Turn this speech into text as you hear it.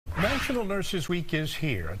National Nurses Week is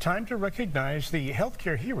here, a time to recognize the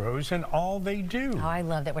healthcare heroes and all they do. Oh, I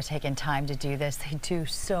love that we're taking time to do this. They do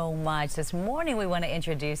so much. This morning, we want to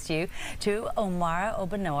introduce you to Omorowa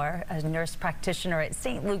Obanor, a nurse practitioner at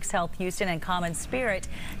St. Luke's Health Houston and Common Spirit,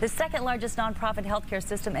 the second largest nonprofit healthcare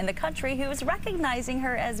system in the country, who is recognizing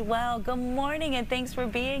her as well. Good morning, and thanks for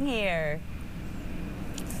being here.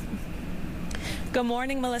 Good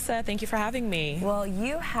morning, Melissa. Thank you for having me. Well,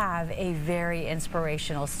 you have a very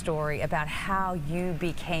inspirational story about how you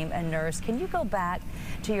became a nurse. Can you go back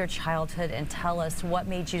to your childhood and tell us what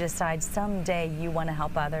made you decide someday you want to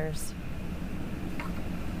help others?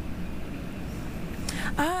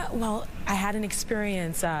 Well, I had an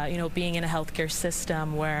experience, being in a healthcare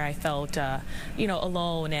system where I felt,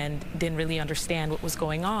 alone and didn't really understand what was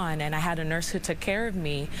going on. And I had a nurse who took care of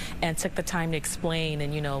me and took the time to explain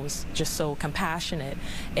and, was just so compassionate.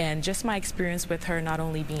 And just my experience with her, not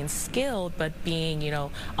only being skilled, but being,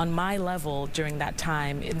 on my level during that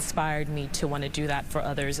time, inspired me to want to do that for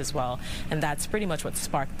others as well. And that's pretty much what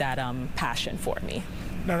sparked that passion for me.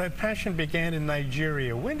 Now, that passion began in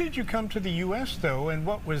Nigeria. When did you come to the U.S., though, and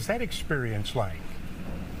what was that experience like?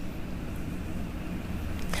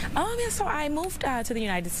 So I moved to the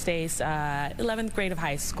United States, 11th grade of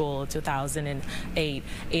high school, 2008,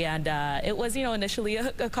 and it was, initially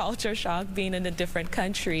a culture shock being in a different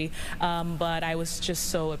country, but I was just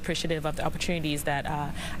so appreciative of the opportunities that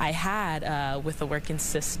I had with the working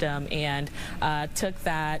system, and took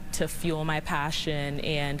that to fuel my passion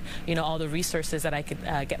and, all the resources that I could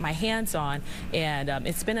get my hands on, and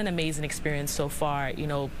it's been an amazing experience so far,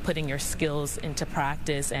 putting your skills into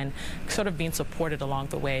practice and sort of being supported along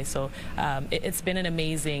the way. So it's been an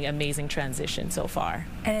amazing transition so far.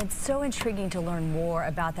 And it's so intriguing to learn more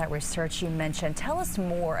about that research you mentioned. Tell us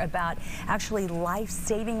more about actually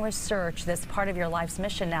life-saving research that's part of your life's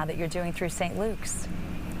mission now that you're doing through St. Luke's.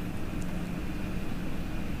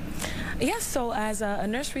 Yes, so as a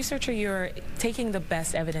nurse researcher, you're taking the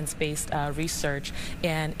best evidence-based research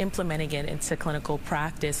and implementing it into clinical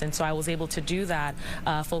practice. And so I was able to do that,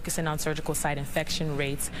 focusing on surgical site infection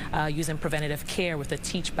rates, using preventative care with a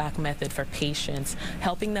teach-back method for patients,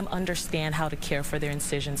 helping them understand how to care for their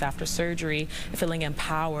incisions after surgery, feeling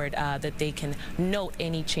empowered that they can note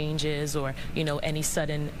any changes or, any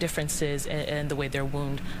sudden differences in the way their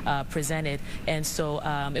wound presented. And so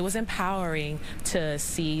it was empowering to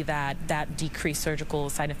see that decreased surgical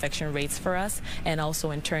site infection rates for us, and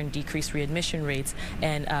also in turn decreased readmission rates,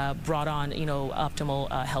 and brought on optimal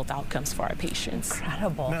health outcomes for our patients.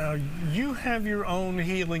 Incredible. Now, you have your own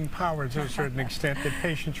healing power to a certain extent that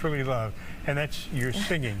patients really love, and that's your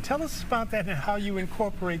singing. Tell us about that and how you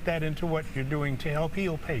incorporate that into what you're doing to help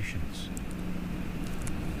heal patients.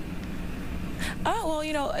 Oh,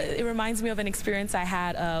 well, it reminds me of an experience I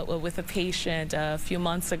had with a patient a few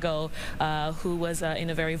months ago who was in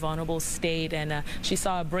a very vulnerable state, and she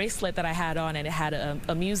saw a bracelet that I had on, and it had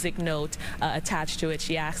a music note attached to it.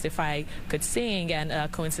 She asked if I could sing,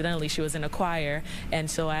 and coincidentally, she was in a choir, and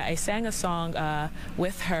so I sang a song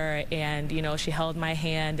with her, and, she held my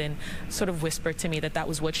hand and sort of whispered to me that that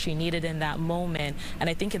was what she needed in that moment. And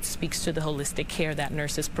I think it speaks to the holistic care that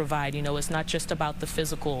nurses provide. It's not just about the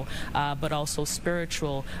physical, but also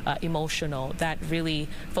spiritual, emotional. That really,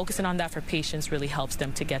 focusing on that for patients really helps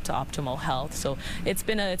them to get to optimal health. So it's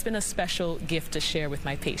been a special gift to share with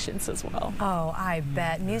my patients as well. Oh, I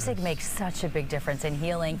bet. Music makes such a big difference in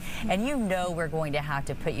healing, and we're going to have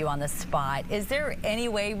to put you on the spot. Is there any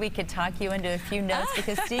way we could talk you into a few notes?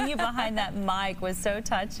 Because seeing you behind that mic was so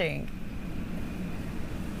touching.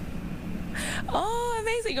 Oh,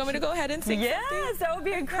 amazing. You want me to go ahead and sing something? Yes, that would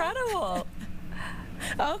be incredible.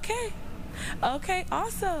 Okay. Okay,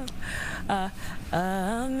 awesome.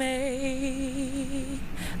 Amazing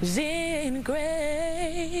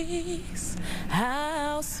grace,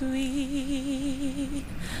 how sweet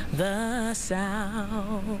the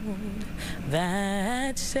sound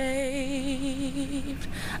that saved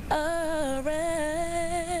a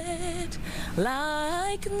wretch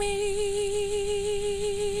like me.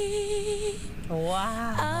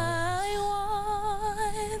 Wow. I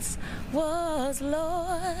once was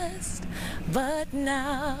lost, but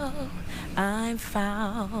now I'm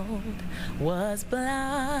found, was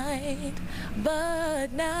blind,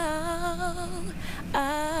 but now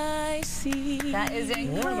I see. That is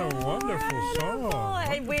incredible. What a wonderful song.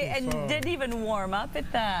 And didn't even warm up at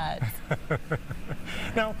that.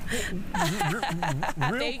 Now,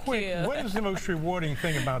 real quick, what is the most rewarding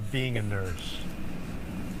thing about being a nurse?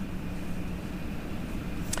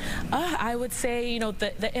 I would say, you know,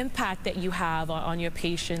 the impact that you have on your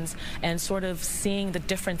patients and sort of seeing the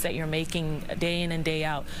difference that you're making day in and day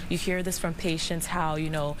out. You hear this from patients how, you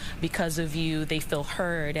know, because of you, they feel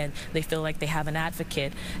heard and they feel like they have an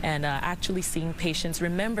advocate. And actually seeing patients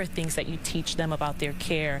remember things that you teach them about their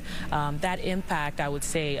care, that impact, I would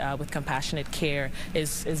say, with compassionate care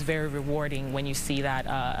is very rewarding when you see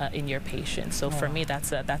that in your patients. So for me,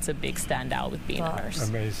 that's a big standout with being a nurse.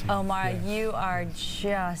 Amazing. Omar, Yes. you are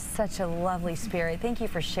just such a lovely spirit. Thank you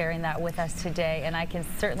for sharing that with us today. And I can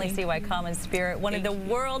certainly see why Common Spirit wanted the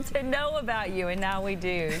world to know about you, and now we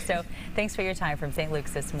do. So thanks for your time from St.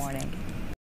 Luke's this morning.